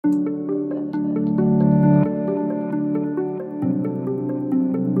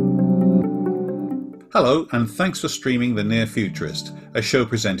Hello, and thanks for streaming The Near Futurist, a show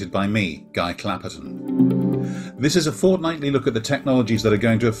presented by me, Guy Clapperton. This is a fortnightly look at the technologies that are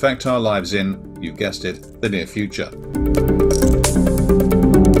going to affect our lives in, you guessed it, the near future.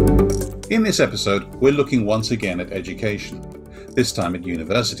 In this episode, we're looking once again at education, this time at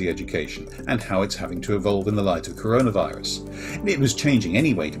university education, and how it's having to evolve in the light of coronavirus. It was changing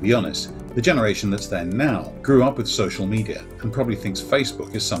anyway, to be honest. The generation that's there now grew up with social media and probably thinks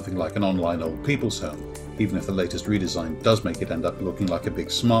Facebook is something like an online old people's home, even if the latest redesign does make it end up looking like a big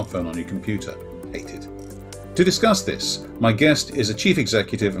smartphone on your computer. Hate it. To discuss this, my guest is a chief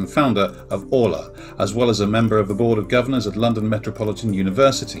executive and founder of Aula, as well as a member of the Board of Governors at London Metropolitan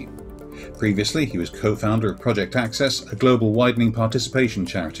University. Previously, he was co-founder of Project Access, a global widening participation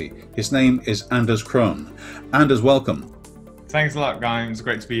charity. His name is Anders Krohn. Anders, welcome. Thanks a lot, Guy. It's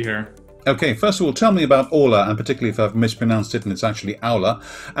great to be here. Okay, first of all, tell me about Aula, and particularly if I've mispronounced it and it's actually Aula,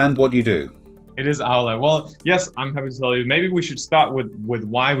 and what you do. It is Aula. Well, yes, I'm happy to tell you. Maybe we should start with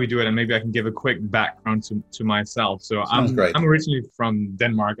why we do it, and maybe I can give a quick background to myself. So I'm originally from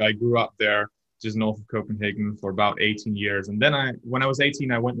Denmark. I grew up there, just north of Copenhagen, for about 18 years. And then when I was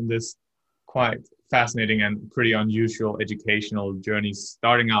 18, I went on this quite fascinating and pretty unusual educational journey,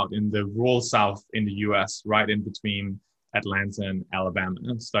 starting out in the rural South in the US, right in between Atlanta and Alabama,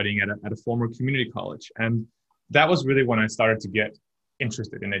 studying at a former community college. And that was really when I started to get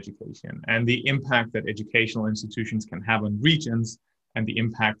interested in education and the impact that educational institutions can have on regions and the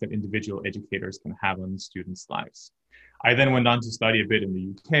impact that individual educators can have on students' lives. I then went on to study a bit in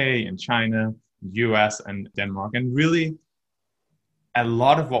the UK, in China, US, and Denmark. And really, a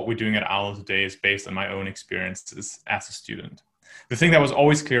lot of what we're doing at Aula today is based on my own experiences as a student. The thing that was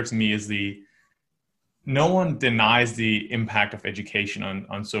always clear to me is no one denies the impact of education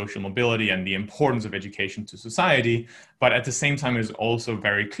on social mobility and the importance of education to society. But at the same time, it's also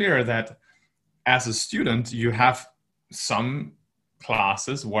very clear that as a student, you have some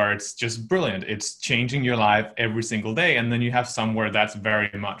classes where it's just brilliant. It's changing your life every single day. And then you have some where that's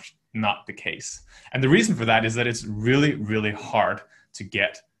very much not the case. And the reason for that is that it's really, really hard to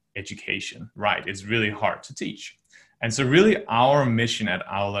get education right. It's really hard to teach. And so really our mission at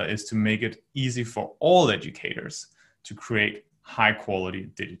Aula is to make it easy for all educators to create high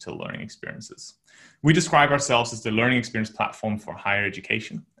quality digital learning experiences. We describe ourselves as the learning experience platform for higher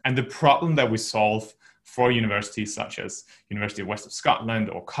education. And the problem that we solve for universities such as University of West of Scotland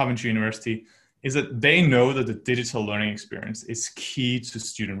or Coventry University is that they know that the digital learning experience is key to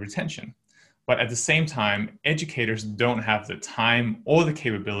student retention. But at the same time, educators don't have the time or the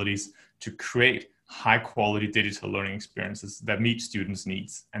capabilities to create high quality digital learning experiences that meet students'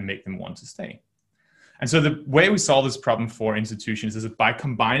 needs and make them want to stay. And so the way we solve this problem for institutions is by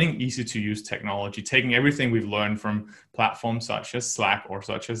combining easy to use technology, taking everything we've learned from platforms such as Slack or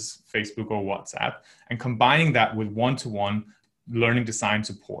such as Facebook or WhatsApp, and combining that with one-to-one learning design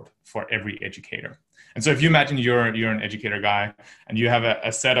support for every educator. And so if you imagine you're an educator, Guy, and you have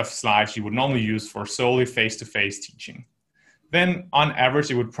a set of slides you would normally use for solely face-to-face teaching, then on average,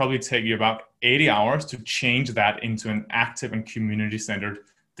 it would probably take you about 80 hours to change that into an active and community-centered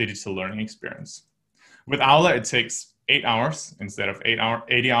digital learning experience. With Aula, it takes 8 hours instead of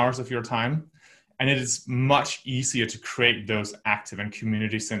 80 hours of your time. And it is much easier to create those active and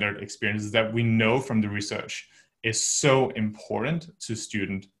community-centered experiences that we know from the research is so important to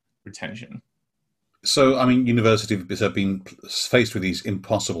student retention. So, I mean, universities have been faced with these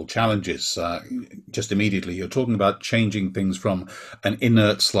impossible challenges just immediately. You're talking about changing things from an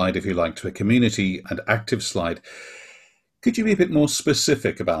inert slide, if you like, to a community and active slide. Could you be a bit more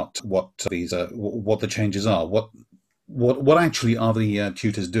specific about what the changes are? What actually are the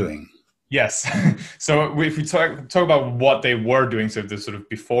tutors doing? Yes. So if we talk about what they were doing, so the sort of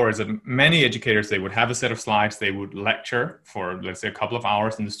before, is that many educators, they would have a set of slides, they would lecture for, let's say, a couple of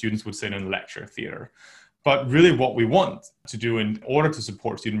hours, and the students would sit in a lecture theater. But really what we want to do in order to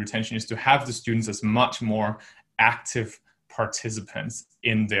support student retention is to have the students as much more active participants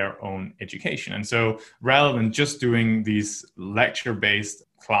in their own education. And so rather than just doing these lecture-based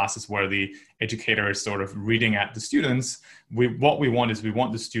classes where the educator is sort of reading at the students, what we want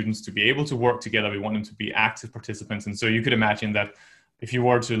the students to be able to work together. We want them to be active participants. And so you could imagine that if you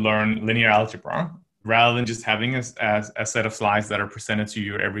were to learn linear algebra, rather than just having a set of slides that are presented to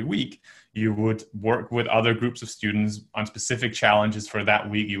you every week, you would work with other groups of students on specific challenges for that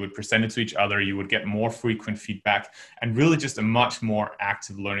week. You would present it to each other. You would get more frequent feedback and really just a much more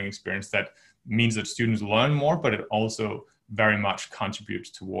active learning experience that means that students learn more, but it also very much contributes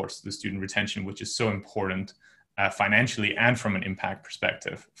towards the student retention, which is so important financially and from an impact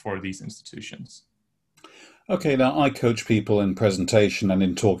perspective for these institutions. Okay, now I coach people in presentation and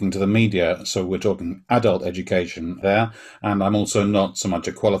in talking to the media, so we're talking adult education there, and I'm also not so much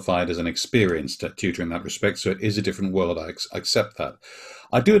a qualified as an experienced tutor in that respect, so it is a different world, I accept that.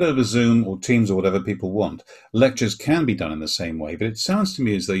 I do it over Zoom or Teams or whatever people want. Lectures can be done in the same way, but it sounds to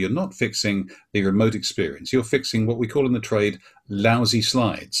me as though you're not fixing the remote experience, you're fixing what we call in the trade lousy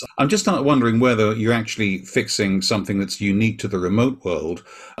slides. I'm just wondering whether you're actually fixing something that's unique to the remote world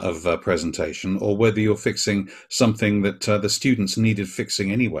of presentation, or whether you're fixing something that the students needed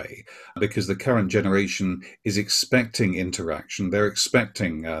fixing anyway, because the current generation is expecting interaction. They're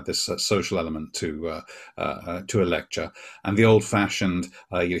expecting this social element to a lecture, and the old-fashioned,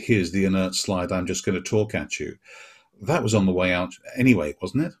 here's the inert slide, I'm just going to talk at you. That was on the way out anyway,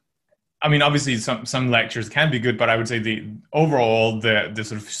 wasn't it? I mean, obviously, some lectures can be good, but I would say the overall the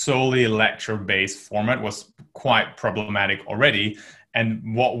sort of solely lecture-based format was quite problematic already.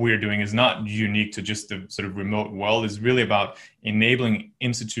 And what we're doing is not unique to just the sort of remote world. It's really about enabling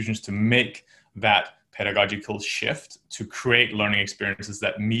institutions to make that pedagogical shift to create learning experiences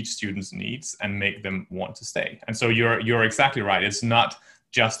that meet students' needs and make them want to stay. And so you're exactly right. It's not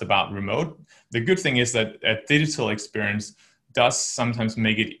just about remote. The good thing is that a digital experience does sometimes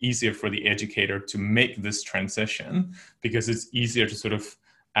make it easier for the educator to make this transition, because it's easier to sort of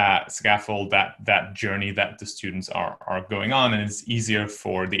scaffold that journey that the students are going on. And it's easier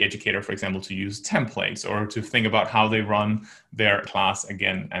for the educator, for example, to use templates or to think about how they run their class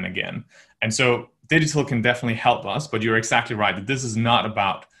again and again. And so digital can definitely help us, but you're exactly right that this is not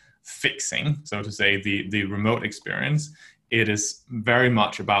about fixing, so to say, the remote experience. It is very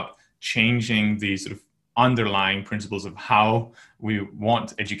much about changing the sort of underlying principles of how we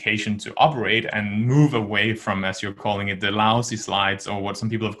want education to operate and move away from, as you're calling it, the lousy slides, or what some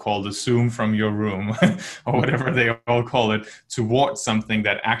people have called the Zoom from your room, or whatever they all call it, towards something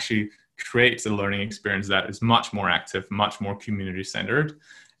that actually creates a learning experience that is much more active, much more community-centered.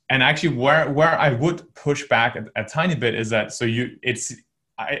 And actually, where I would push back a tiny bit is that,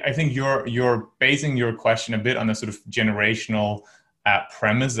 I think you're basing your question a bit on a sort of generational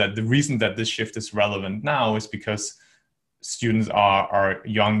premise that the reason that this shift is relevant now is because students are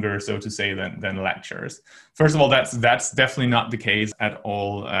younger, so to say, than lecturers. First of all, that's definitely not the case at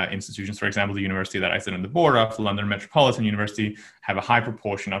all institutions. For example, the university that I sit on the board of, London Metropolitan University, have a high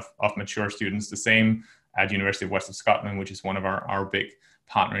proportion of mature students. The same at the University of West of Scotland, which is one of our big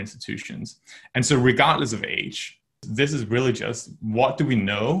partner institutions. And so regardless of age, this is really just what do we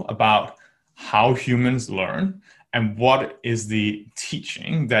know about how humans learn, and what is the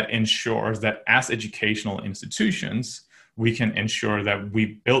teaching that ensures that as educational institutions, we can ensure that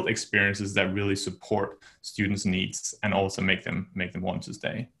we build experiences that really support students' needs and also make them want to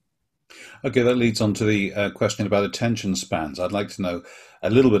stay. Okay, that leads on to the question about attention spans. I'd like to know a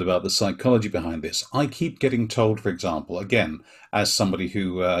little bit about the psychology behind this. I keep getting told, for example, again, as somebody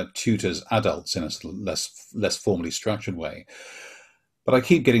who tutors adults in a less formally structured way, but I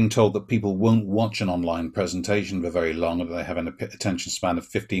keep getting told that people won't watch an online presentation for very long, and they have an attention span of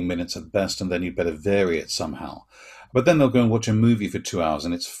 15 minutes at best, and then you better vary it somehow. But then they'll go and watch a movie for 2 hours,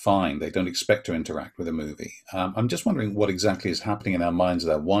 and it's fine. They don't expect to interact with a movie. I'm just wondering what exactly is happening in our minds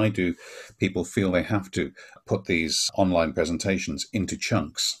there. Why do people feel they have to put these online presentations into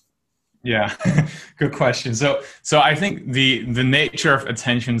chunks? Yeah, good question. So I think the nature of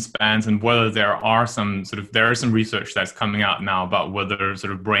attention spans, and whether there is some research that's coming out now about whether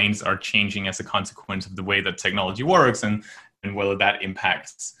sort of brains are changing as a consequence of the way that technology works, and whether that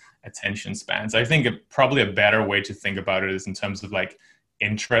impacts attention spans. I think probably a better way to think about it is in terms of like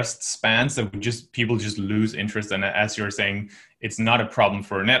interest spans, that people just lose interest. And as you're saying, it's not a problem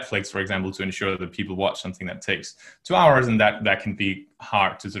for Netflix, for example, to ensure that people watch something that takes 2 hours, and that can be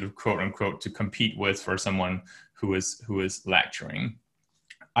hard to sort of quote unquote to compete with for someone who is lecturing.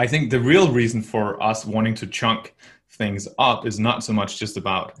 I think the real reason for us wanting to chunk things up is not so much just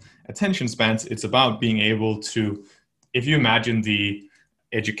about attention spans. It's about being able to, if you imagine the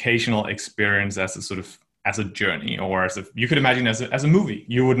educational experience as a journey, or you could imagine as a movie,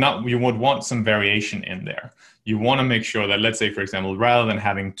 you would want some variation in there. You want to make sure that, let's say, for example, rather than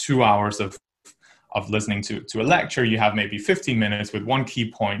having 2 hours of listening to a lecture, you have maybe 15 minutes with one key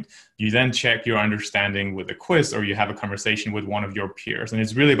point. You then check your understanding with a quiz, or you have a conversation with one of your peers. And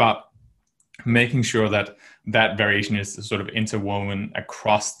it's really about making sure that variation is sort of interwoven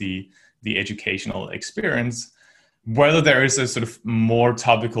across the educational experience. Whether there is a sort of more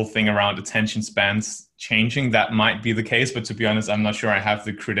topical thing around attention spans changing, that might be the case. But to be honest, I'm not sure I have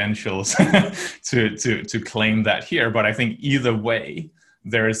the credentials to claim that here. But I think either way,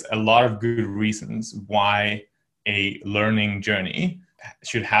 there's a lot of good reasons why a learning journey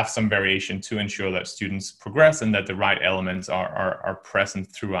should have some variation to ensure that students progress and that the right elements are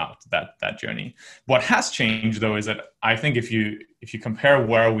present throughout that journey. What has changed, though, is that I think if you compare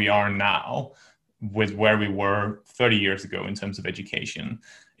where we are now with where we were 30 years ago in terms of education,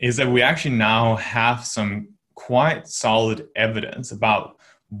 is that we actually now have some quite solid evidence about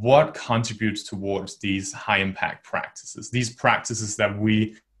what contributes towards these high impact practices, these practices that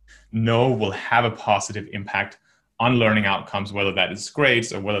we know will have a positive impact on learning outcomes, whether that is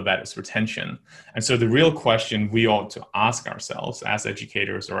grades or whether that is retention. And so the real question we ought to ask ourselves as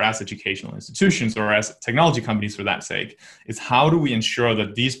educators or as educational institutions or as technology companies for that sake is, how do we ensure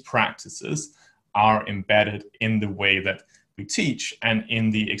that these practices are embedded in the way that we teach and in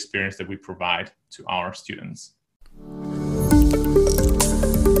the experience that we provide to our students?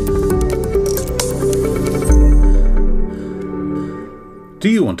 Do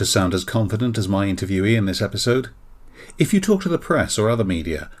you want to sound as confident as my interviewee in this episode? If you talk to the press or other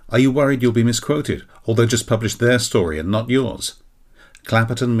media, are you worried you'll be misquoted, or they'll just publish their story and not yours?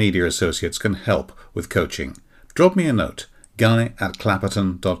 Clapperton Media Associates can help with coaching. Drop me a note,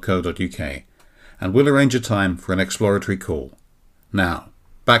 guy@clapperton.co.uk, and we'll arrange a time for an exploratory call. Now,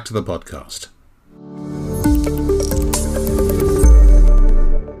 back to the podcast.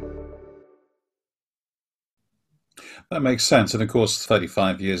 That makes sense. And of course,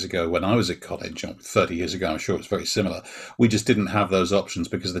 35 years ago when I was at college, 30 years ago, I'm sure it's very similar, we just didn't have those options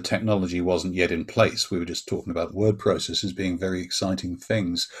because the technology wasn't yet in place. We were just talking about word processors being very exciting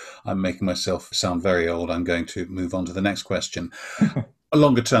things. I'm making myself sound very old. I'm going to move on to the next question.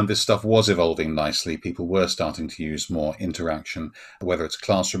 Longer term, this stuff was evolving nicely. People were starting to use more interaction, whether it's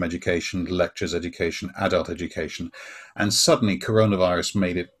classroom education, lectures education, adult education. And suddenly coronavirus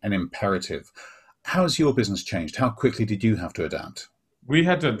made it an imperative. How has your business changed? How quickly did you have to adapt? We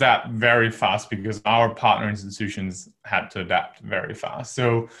had to adapt very fast because our partner institutions had to adapt very fast.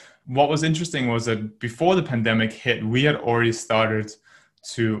 So what was interesting was that before the pandemic hit, we had already started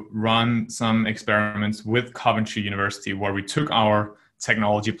to run some experiments with Coventry University where we took our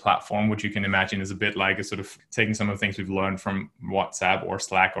technology platform, which you can imagine is a bit like a sort of taking some of the things we've learned from WhatsApp or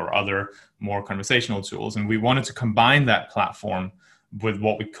Slack or other more conversational tools. And we wanted to combine that platform with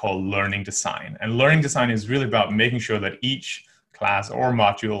what we call learning design. And learning design is really about making sure that each class or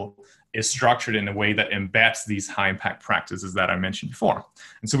module is structured in a way that embeds these high impact practices that I mentioned before.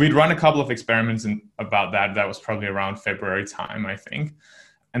 And so we'd run a couple of experiments about that. That was probably around February time, I think.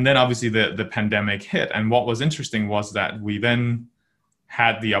 And then obviously the pandemic hit. And what was interesting was that we then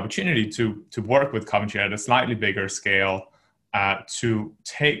had the opportunity to work with Coventry at a slightly bigger scale to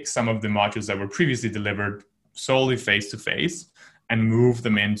take some of the modules that were previously delivered solely face-to-face and move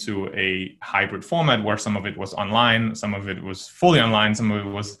them into a hybrid format where some of it was online, some of it was fully online, some of it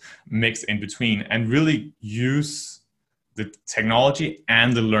was mixed in between, and really use the technology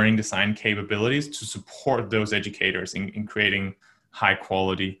and the learning design capabilities to support those educators in creating high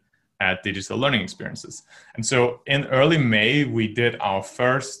quality digital learning experiences. And so in early May, we did our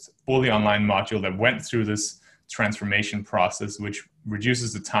first fully online module that went through this transformation process, which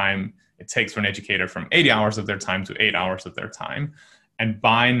reduces the time it takes for an educator from 80 hours of their time to 8 hours of their time. And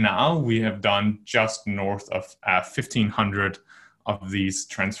by now, we have done just north of 1,500 of these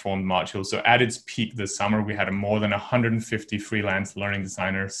transformed modules. So at its peak this summer, we had more than 150 freelance learning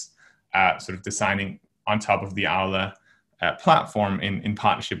designers sort of designing on top of the Aula platform in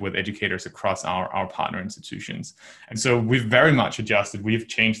partnership with educators across our partner institutions. And so we've very much adjusted. We've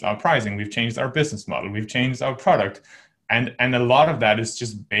changed our pricing. We've changed our business model. We've changed our product. And a lot of that is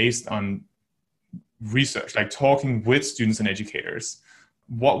just based on research, like talking with students and educators.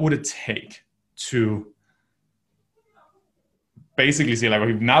 What would it take to basically say,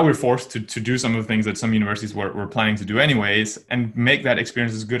 like, now we're forced to do some of the things that some universities were planning to do anyways, and make that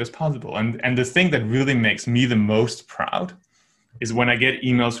experience as good as possible. And the thing that really makes me the most proud is when I get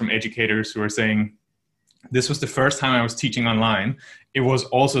emails from educators who are saying, this was the first time I was teaching online. It was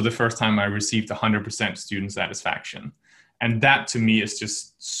also the first time I received 100% student satisfaction. And that to me is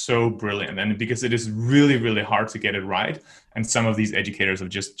just so brilliant. And because it is really, really hard to get it right. And some of these educators have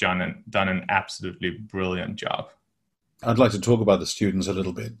just done an absolutely brilliant job. I'd like to talk about the students a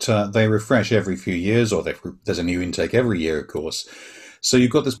little bit. They refresh every few years, or there's a new intake every year, of course. So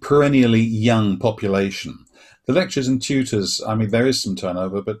you've got this perennially young population. The lecturers and tutors, I mean, there is some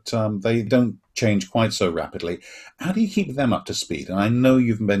turnover, but they don't change quite so rapidly. How do you keep them up to speed? And I know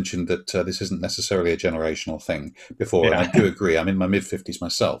you've mentioned that this isn't necessarily a generational thing before, yeah. And I do agree. I'm in my mid-50s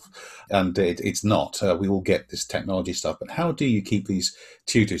myself, and it's not. We all get this technology stuff, but how do you keep these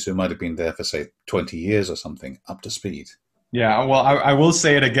tutors who might have been there for, say, 20 years or something up to speed? Yeah, well, I will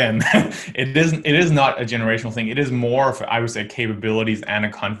say it again. It is not a generational thing. It is more of, I would say, capabilities and a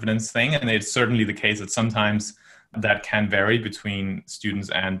confidence thing. And it's certainly the case that sometimes that can vary between students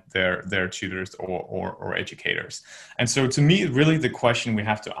and their tutors or educators. And so to me, really the question we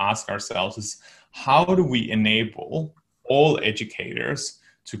have to ask ourselves is, how do we enable all educators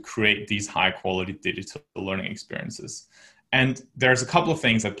to create these high quality digital learning experiences? And there's a couple of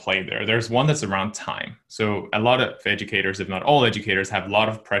things at play there. There's one that's around time. So a lot of educators, if not all educators, have a lot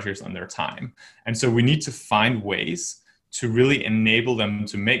of pressures on their time. And so we need to find ways to really enable them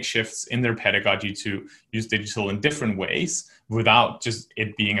to make shifts in their pedagogy to use digital in different ways without just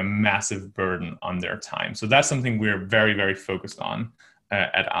it being a massive burden on their time. So that's something we're very, very focused on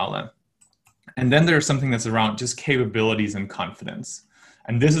at Aula. And then there's something that's around just capabilities and confidence.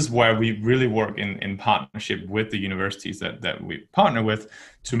 And this is where we really work in partnership with the universities that we partner with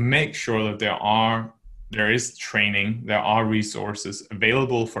to make sure that there is training, there are resources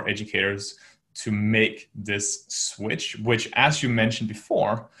available for educators to make this switch, which, as you mentioned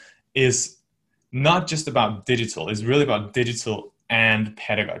before, is not just about digital, it's really about digital and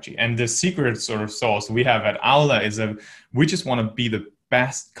pedagogy. And the secret sort of sauce we have at Aula is that we just want to be the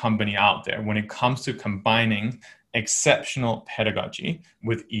best company out there when it comes to combining exceptional pedagogy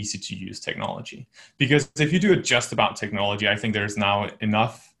with easy to use technology. Because if you do it just about technology, I think there's now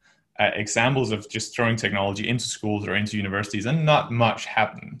enough examples of just throwing technology into schools or into universities and not much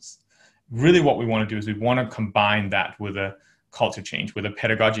happens. Really what we want to do is we want to combine that with a culture change, with a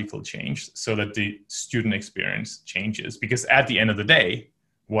pedagogical change, so that the student experience changes. Because at the end of the day,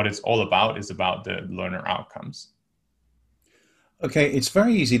 what it's all about is about the learner outcomes. Okay, it's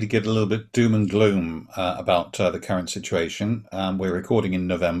very easy to get a little bit doom and gloom about the current situation. We're recording in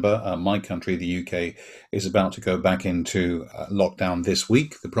November. My country, the UK, is about to go back into lockdown this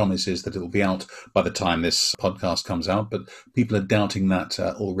week. The promise is that it will be out by the time this podcast comes out, but people are doubting that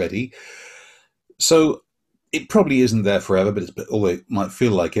already. So it probably isn't there forever, but although it might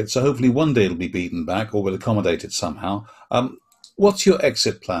feel like it. So hopefully one day it'll be beaten back, or we'll accommodate it somehow. What's your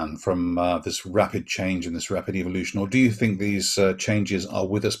exit plan from this rapid change and this rapid evolution? Or do you think these changes are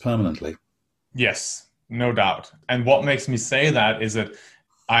with us permanently? Yes, no doubt. And what makes me say that is that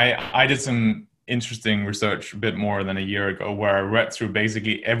I did some interesting research a bit more than a year ago where I read through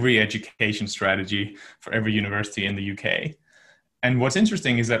basically every education strategy for every university in the UK. And what's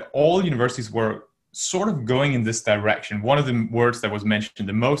interesting is that all universities were sort of going in this direction. One of the words that was mentioned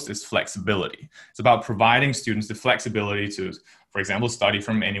the most is flexibility. It's about providing students the flexibility to, for example, study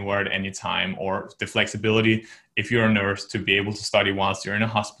from anywhere at any time, or the flexibility, if you're a nurse, to be able to study whilst you're in a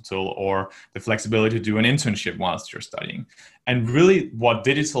hospital, or the flexibility to do an internship whilst you're studying. And really what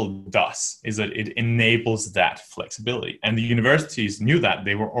digital does is that it enables that flexibility. And the universities knew that.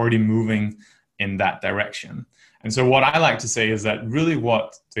 They were already moving in that direction. And so what I like to say is that really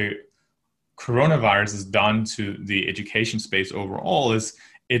what the coronavirus has done to the education space overall is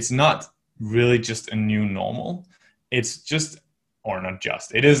it's not really just a new normal. It's just, or not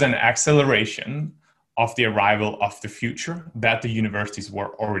just, it is an acceleration of the arrival of the future that the universities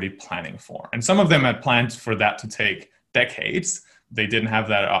were already planning for. And some of them had planned for that to take decades. They didn't have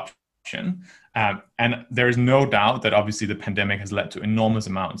that option. And there is no doubt that obviously the pandemic has led to enormous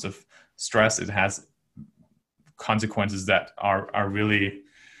amounts of stress. It has consequences that are really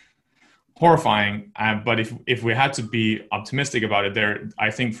horrifying. But if we had to be optimistic about it,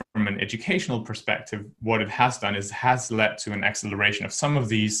 I think from an educational perspective, what it has done is has led to an acceleration of some of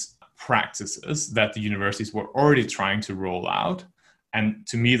these practices that the universities were already trying to roll out. And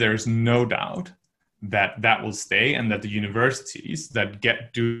to me, there is no doubt that that will stay, and that the universities that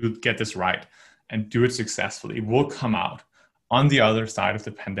get this right and do it successfully will come out on the other side of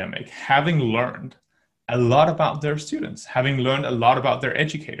the pandemic, having learned a lot about their students, having learned a lot about their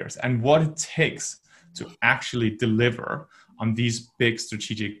educators and what it takes to actually deliver on these big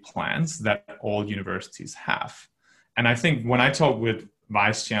strategic plans that all universities have. And I think when I talk with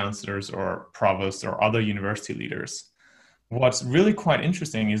vice chancellors or provosts or other university leaders, what's really quite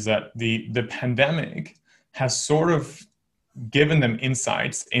interesting is that the pandemic has sort of given them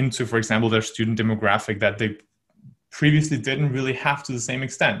insights into, for example, their student demographic that they previously didn't really have to the same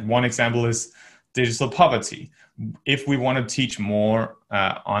extent. One example is digital poverty. If we want to teach more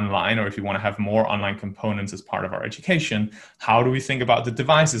online, or if we want to have more online components as part of our education, how do we think about the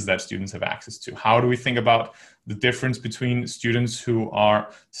devices that students have access to? How do we think about the difference between students who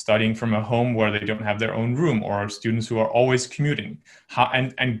are studying from a home where they don't have their own room, or students who are always commuting?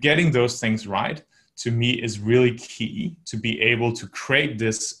 And getting those things right, to me, is really key to be able to create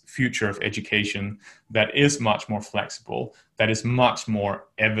this future of education that is much more flexible, that is much more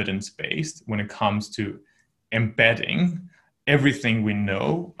evidence-based when it comes to embedding everything we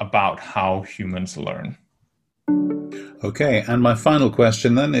know about how humans learn. Okay, and my final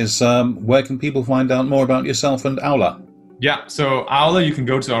question then is, where can people find out more about yourself and Aula? Yeah, so Aula, you can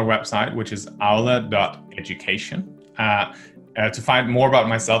go to our website, which is aula.education. To find more about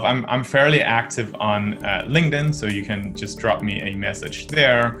myself, I'm fairly active on LinkedIn, so you can just drop me a message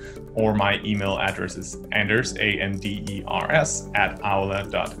there, or my email address is Anders, ANDERS,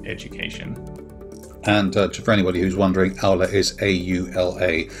 @aula.education. And for anybody who's wondering, Aula is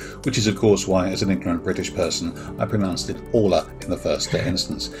AULA, which is of course why, as an ignorant British person, I pronounced it Aula in the first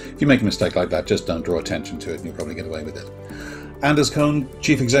instance. If you make a mistake like that, just don't draw attention to it and you'll probably get away with it. Anders Cohn,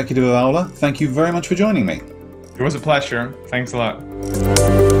 Chief Executive of Aula, thank you very much for joining me. It was a pleasure. Thanks a lot.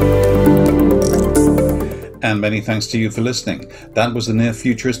 And many thanks to you for listening. That was the Near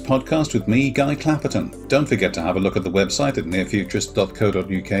Futurist podcast with me, Guy Clapperton. Don't forget to have a look at the website at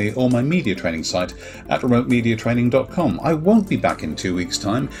nearfuturist.co.uk or my media training site at remotemediatraining.com. I won't be back in 2 weeks'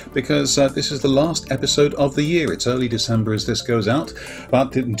 time because this is the last episode of the year. It's early December as this goes out,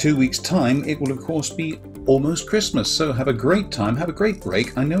 but in 2 weeks' time it will of course be almost Christmas. So have a great time, have a great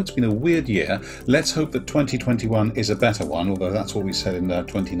break. I know it's been a weird year. Let's hope that 2021 is a better one, although that's what we said in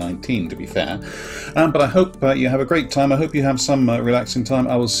 2019, to be fair. But I hope you have a great time. I hope you have some relaxing time.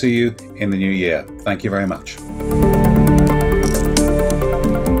 I will see you in the new year. Thank you very much.